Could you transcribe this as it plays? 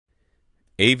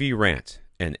AVRant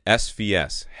and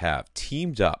SVS have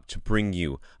teamed up to bring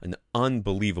you an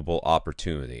unbelievable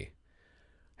opportunity.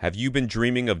 Have you been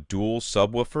dreaming of dual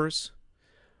subwoofers?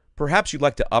 Perhaps you'd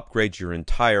like to upgrade your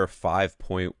entire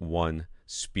 5.1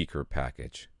 speaker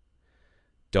package.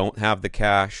 Don't have the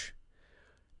cash?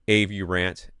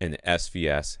 AVRant and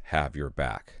SVS have your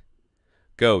back.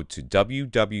 Go to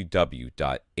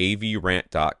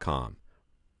www.avrant.com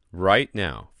right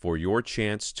now for your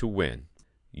chance to win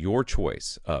your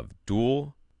choice of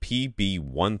dual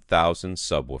PB1000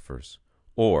 subwoofers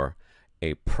or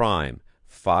a Prime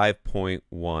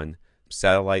 5.1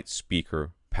 satellite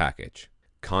speaker package.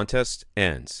 Contest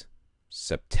ends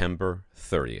September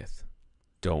 30th.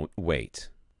 Don't wait.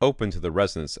 Open to the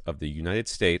residents of the United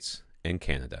States and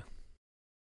Canada.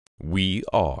 We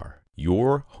are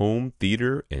your home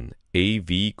theater and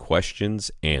AV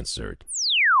questions answered.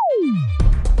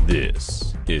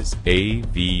 This is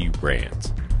AV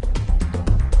Rant.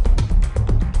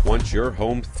 Want your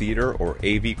home theater or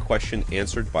AV question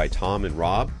answered by Tom and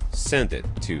Rob? Send it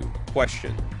to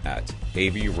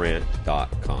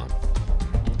question@avrant.com.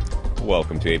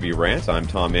 Welcome to AV Rant. I'm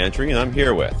Tom Andry, and I'm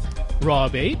here with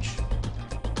Rob H.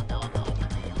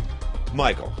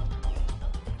 Michael.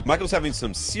 Michael's having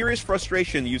some serious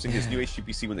frustration using his new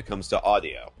HTPC when it comes to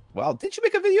audio. Well, didn't you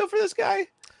make a video for this guy?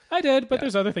 I did, but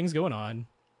there's other things going on.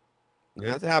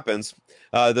 Yeah, that happens.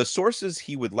 The sources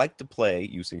he would like to play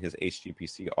using his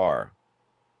HTPC are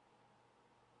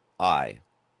it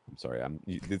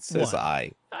says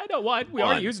One. I know what. We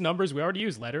already use numbers. We already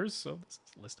use letters, so this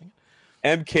is listing.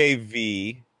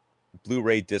 MKV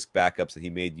Blu-ray disc backups that he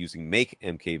made using Make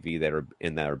MKV that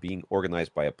are being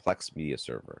organized by a Plex media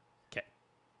server. Okay.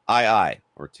 II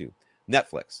or 2.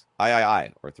 Netflix.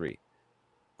 III or 3.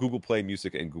 Google Play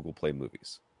Music and Google Play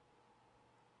Movies.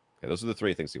 Okay, those are the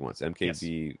three things he wants: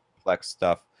 MKV, yes. Plex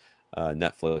stuff,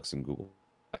 Netflix, and Google.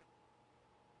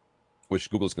 Which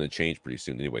Google's going to change pretty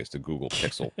soon, anyways, to Google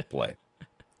Pixel Play.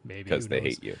 Maybe because they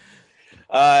hate you.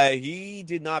 He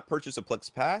did not purchase a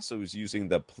Plex Pass, so he was using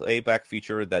the playback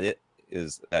feature that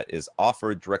is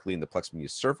offered directly in the Plex Media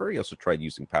server. He also tried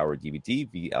using Power DVD,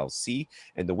 VLC,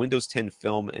 and the Windows 10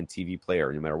 film and TV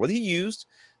player. No matter what he used,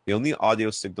 the only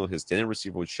audio signal his dented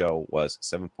receiver would show was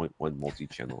 7.1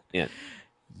 multi-channel in.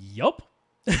 Yup.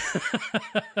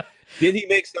 Did he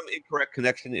make some incorrect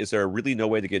connection? Is there really no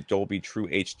way to get Dolby True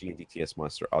HD and DTS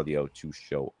Monster audio to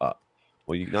show up?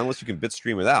 Well, not unless you can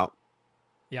bitstream it out.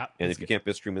 Yeah. And if you can't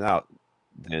bitstream it out,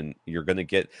 then you're going to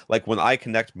get... Like, when I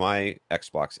connect my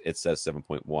Xbox, it says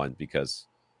 7.1 because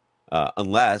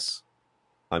unless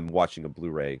I'm watching a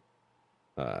Blu-ray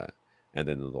and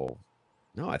then it'll...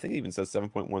 No, I think it even says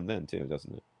 7.1 then, too,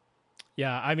 doesn't it?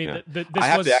 Yeah, I mean, yeah. I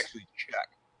have to actually check.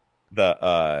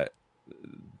 I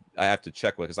have to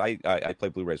check because I play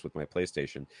Blu-rays with my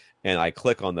PlayStation, and I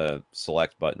click on the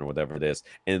select button or whatever it is,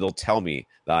 and it'll tell me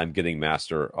that I'm getting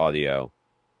master audio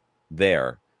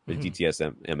there, the DTS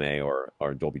MA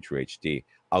or Dolby True HD.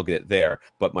 I'll get it there,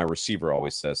 but my receiver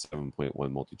always says 7.1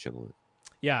 multi-channel.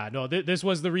 Yeah, no, this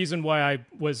was the reason why I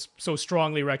was so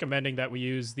strongly recommending that we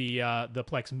use the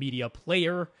Plex Media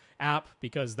Player app,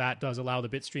 because that does allow the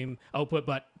bitstream output,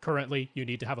 but currently you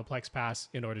need to have a Plex Pass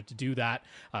in order to do that.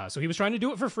 So he was trying to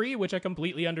do it for free, which I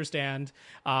completely understand.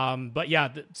 But yeah,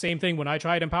 the same thing when I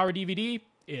tried Empower DVD,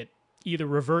 it either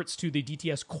reverts to the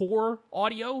DTS core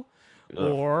audio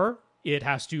or it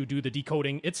has to do the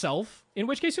decoding itself, in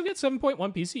which case you'll get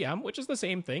 7.1 PCM, which is the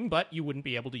same thing, but you wouldn't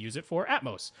be able to use it for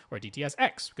Atmos or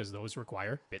DTS-X because those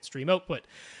require bitstream output.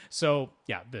 So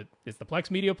yeah, it's the Plex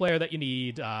Media Player that you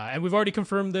need, and we've already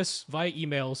confirmed this via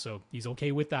email, so he's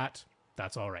okay with that.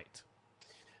 That's all right.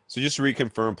 So just to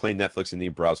reconfirm, playing Netflix in the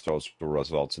browser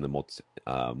results in the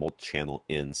multi-channel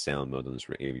in sound mode on this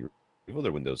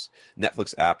other Windows.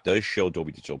 Netflix app does show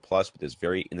Dolby Digital Plus, but is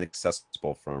very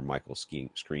inaccessible from Michael's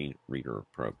screen reader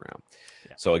program.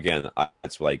 Yeah. So again,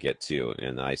 that's what I get to,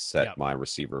 and I set my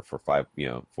receiver for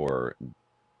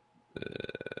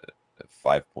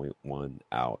 5.1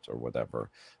 out or whatever,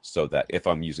 so that if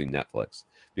I'm using Netflix,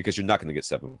 because you're not going to get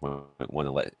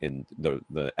 7.1 and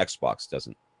the Xbox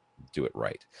doesn't do it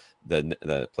right,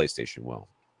 the PlayStation will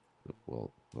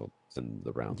send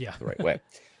the round the right way.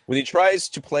 When he tries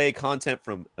to play content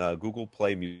from Google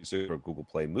Play Music or Google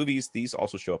Play Movies, these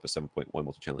also show up as 7.1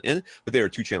 multi-channel in, but they are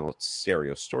 2-channel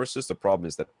stereo sources. The problem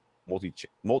is that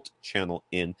multi-channel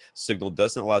in signal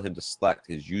doesn't allow him to select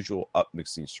his usual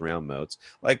upmixing surround modes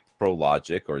like Pro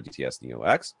Logic or DTS Neo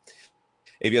X.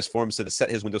 AVS Forum said to set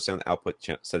his Windows sound output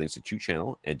settings to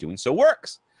 2-channel, and doing so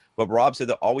works. But Rob said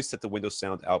to always set the Windows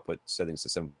sound output settings to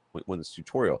 7.1 in this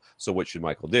tutorial. So what should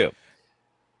Michael do?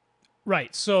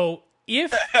 Right. So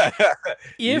if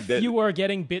You did- you are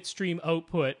getting bitstream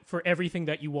output for everything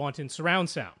that you want in surround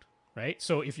sound, right?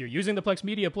 So if you're using the Plex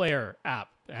Media Player app,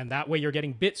 and that way you're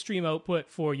getting bitstream output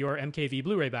for your MKV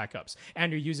Blu-ray backups,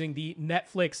 and you're using the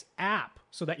Netflix app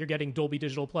so that you're getting Dolby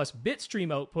Digital Plus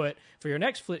bitstream output for your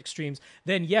Netflix streams,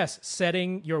 then yes,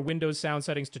 setting your Windows sound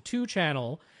settings to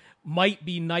 2-channel might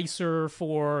be nicer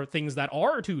for things that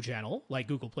are 2-channel, like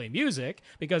Google Play Music,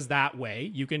 because that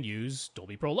way you can use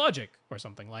Dolby Pro Logic or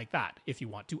something like that if you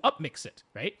want to upmix it,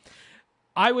 right?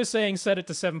 I was saying set it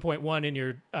to 7.1 in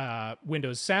your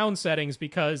Windows sound settings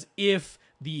because if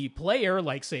the player,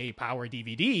 like say Power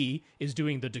DVD, is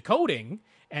doing the decoding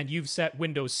and you've set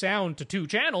Windows sound to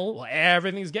 2-channel, well,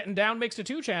 everything's getting down mixed to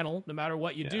 2-channel no matter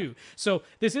what you do. So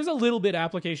this is a little bit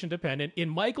application dependent. In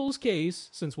Michael's case,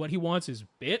 since what he wants is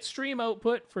bitstream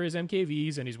output for his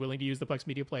MKVs and he's willing to use the Plex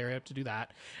Media Player app to do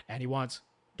that, and he wants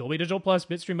Dolby Digital Plus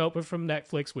bitstream output from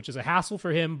Netflix, which is a hassle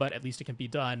for him, but at least it can be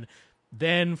done.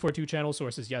 Then for 2-channel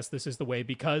sources, yes, this is the way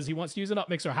because he wants to use an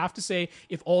upmixer. I have to say,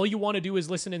 if all you want to do is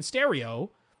listen in stereo,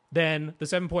 then the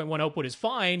 7.1 output is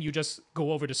fine. You just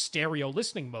go over to stereo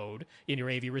listening mode in your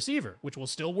AV receiver, which will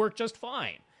still work just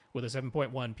fine with a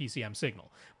 7.1 PCM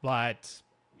signal. But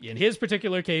in his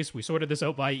particular case, we sorted this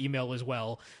out by email as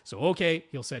well. So, okay,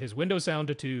 he'll set his Windows sound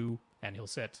to 2, and he'll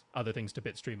set other things to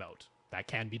bitstream out. That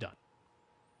can be done.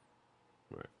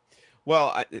 Right.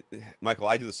 Well, Michael,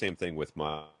 I do the same thing with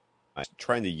I'm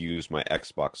trying to use my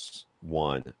Xbox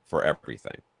One for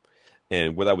everything.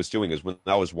 And what I was doing is when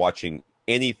I was watching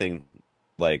anything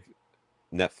like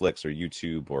Netflix or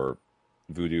YouTube or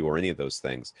Vudu or any of those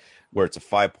things where it's a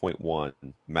 5.1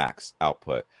 max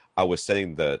output, I was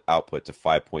setting the output to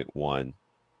 5.1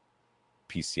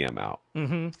 PCM out.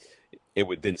 Mm-hmm. It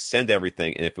would then send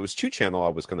everything. And if it was 2-channel, I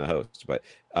was going to host, but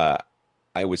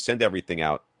I would send everything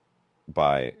out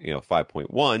by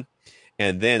 5.1.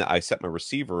 And then I set my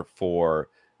receiver for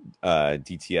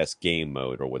DTS game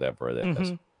mode or whatever it is.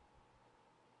 Mm-hmm.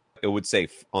 It would say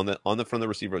on the front of the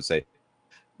receiver, it would say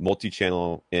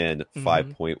multi-channel in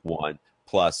 5.1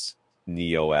 plus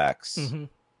Neo X,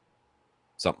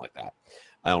 something like that.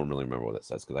 I don't really remember what it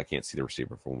says because I can't see the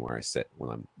receiver from where I sit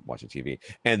when I'm watching TV.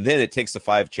 And then it takes the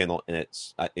 5-channel and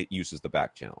it uses the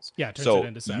back channels. Yeah, it turns it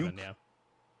into 7.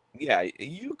 Yeah,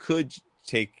 you could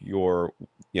take your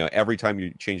every time you're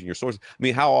changing your source. I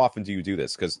mean, how often do you do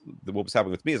this? Because what was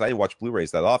happening with me is I didn't watch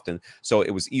Blu-rays that often, so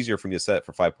it was easier for me to set it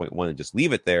for 5.1 and just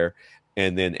leave it there.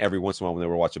 And then every once in a while, when they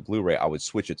were watching Blu-ray, I would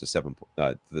switch it to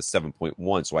the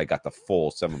 7.1, so I got the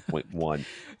full 7.1.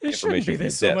 It shouldn't be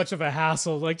this so much of a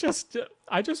hassle. Like,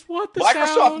 I just want the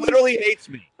Microsoft sound. literally hates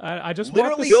me. I just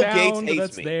literally want the Bill Gates sound hates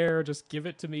that's me. there. Just give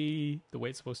it to me the way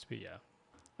it's supposed to be. Yeah,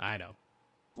 I know.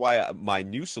 Why my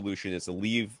new solution is to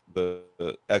leave the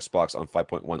Xbox on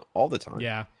 5.1 all the time.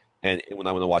 Yeah. And when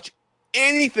I want to watch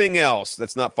anything else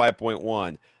that's not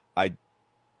 5.1, I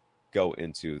go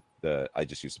into I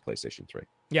just use the PlayStation 3.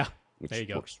 Yeah. Which there you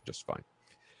go. Works just fine.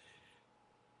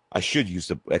 I should use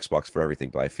the Xbox for everything,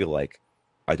 but I feel like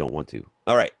I don't want to.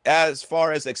 All right. As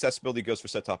far as accessibility goes for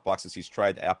set-top boxes, he's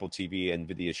tried Apple TV,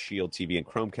 NVIDIA Shield TV, and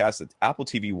Chromecast. The Apple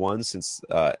TV one, since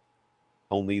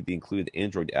only the included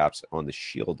Android apps on the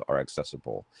Shield are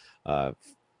accessible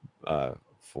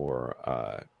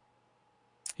for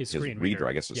his screen reader, reader,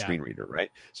 I guess, screen reader, right?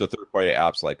 So third-party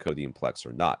apps like Kodi and Plex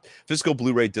are not. Physical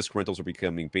Blu-ray disc rentals are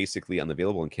becoming basically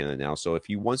unavailable in Canada now. So if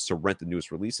he wants to rent the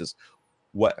newest releases,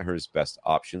 what are his best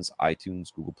options?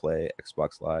 iTunes, Google Play,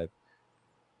 Xbox Live.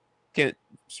 Can't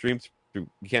stream through.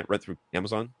 You can't rent through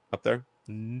Amazon up there.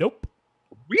 Nope.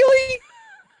 Really?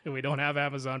 We don't have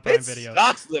Amazon Prime Video. It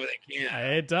sucks living in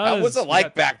Canada. It does. What's it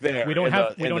like back there? We don't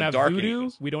have Vudu.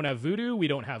 Ages? We don't have Vudu. We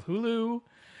don't have Hulu.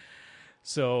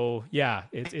 So yeah,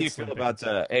 How do you feel about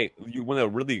hey, you want to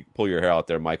really pull your hair out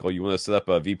there, Michael? You want to set up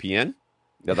a VPN?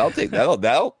 Yeah,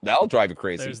 that'll drive you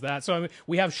crazy. There's that. So I mean,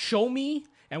 we have Show Me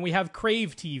and we have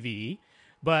Crave TV,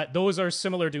 but those are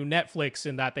similar to Netflix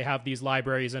in that they have these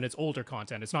libraries and it's older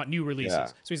content. It's not new releases. Yeah.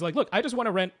 So he's like, look, I just want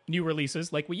to rent new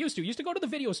releases like we used to. We used to go to the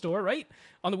video store, right?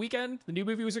 On the weekend, the new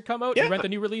movies would come out. You rent the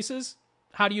new releases.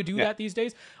 How do you do that these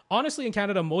days? Honestly, in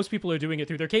Canada, most people are doing it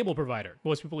through their cable provider.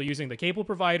 Most people are using the cable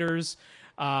providers,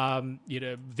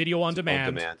 video on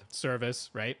demand service,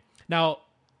 right? Now,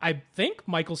 I think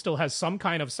Michael still has some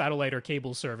kind of satellite or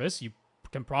cable service. You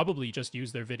can probably just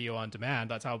use their video on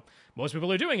demand. That's how most people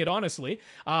are doing it, honestly.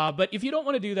 But if you don't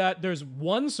want to do that, there's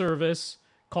one service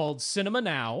called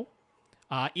CinemaNow.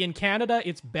 In Canada,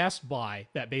 it's Best Buy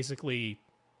that basically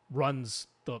runs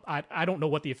I don't know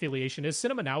what the affiliation is.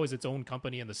 CinemaNow is its own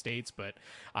company in the States, but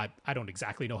I don't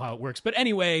exactly know how it works. But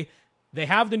anyway, They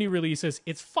have the new releases.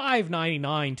 It's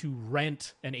 $5.99 to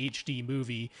rent an HD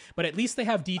movie, but at least they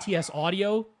have DTS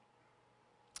audio.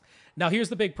 Now, here's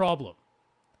the big problem,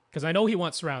 because I know he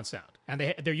wants surround sound,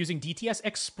 and they're using DTS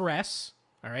Express.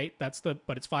 All right, but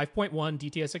it's 5.1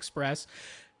 DTS Express.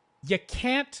 You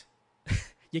can't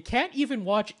even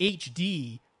watch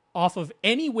HD off of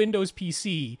any Windows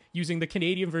PC using the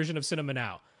Canadian version of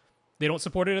CinemaNow. They don't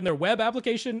support it in their web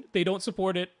application. They don't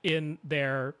support it in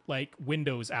their like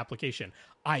Windows application.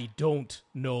 I don't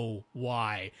know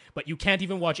why, but you can't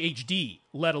even watch HD,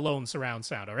 let alone surround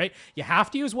sound, all right? You have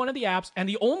to use one of the apps, and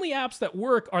the only apps that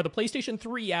work are the PlayStation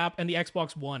 3 app and the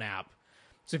Xbox One app.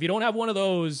 So if you don't have one of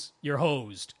those, you're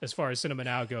hosed as far as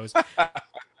CinemaNow goes.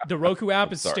 The Roku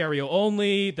app is stereo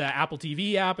only. The Apple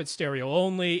TV app, it's stereo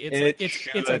only. It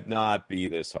should not be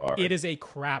this hard. It is a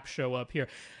crap show up here.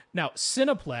 Now,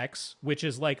 Cineplex, which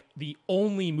is like the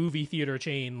only movie theater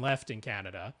chain left in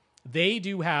Canada, they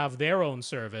do have their own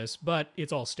service, but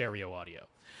it's all stereo audio.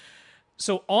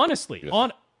 So honestly,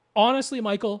 honestly,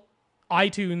 Michael,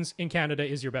 iTunes in Canada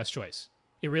is your best choice.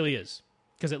 It really is.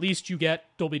 Because at least you get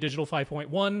Dolby Digital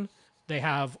 5.1. They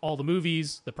have all the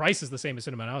movies. The price is the same as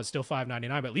CinemaNow. It's still $5.99,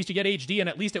 but at least you get HD, and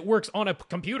at least it works on a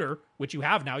computer, which you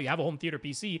have now. You have a home theater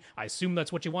PC. I assume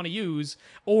that's what you want to use.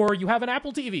 Or you have an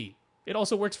Apple TV. It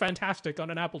also works fantastic on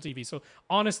an Apple TV. So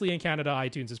honestly, in Canada,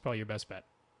 iTunes is probably your best bet.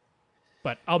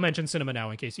 But I'll mention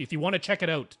CinemaNow in case if you want to check it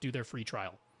out, do their free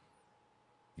trial.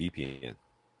 VPN.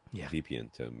 Yeah.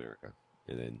 VPN to America.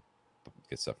 And then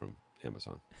get stuff from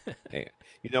Amazon. Hey,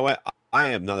 you know what? I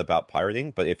am not about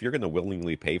pirating, but if you're going to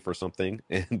willingly pay for something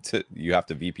and you have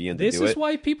to VPN to do it. This is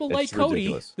why people like Kodi.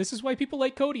 Ridiculous. This is why people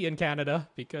like Kodi in Canada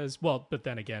because, well, but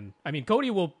then again, I mean,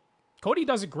 Kodi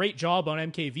does a great job on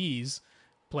MKVs,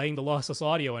 playing the lossless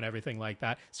audio and everything like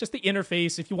that. It's just the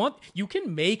interface. If you want, you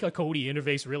can make a Kodi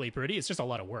interface really pretty. It's just a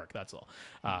lot of work. That's all.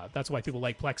 That's why people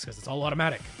like Plex because it's all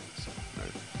automatic. So.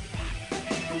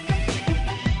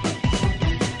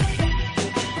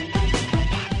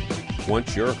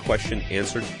 Want your question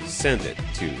answered? Send it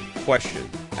to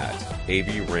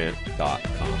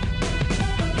question@avrant.com.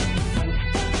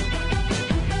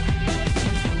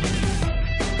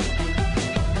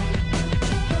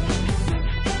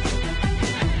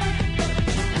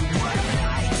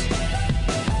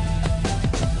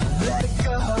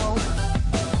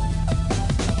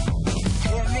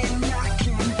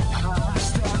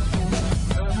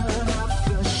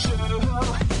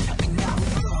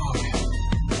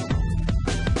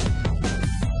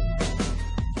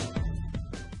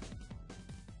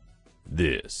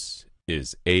 This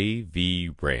is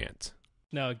AVRant.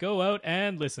 Now go out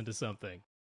and listen to something.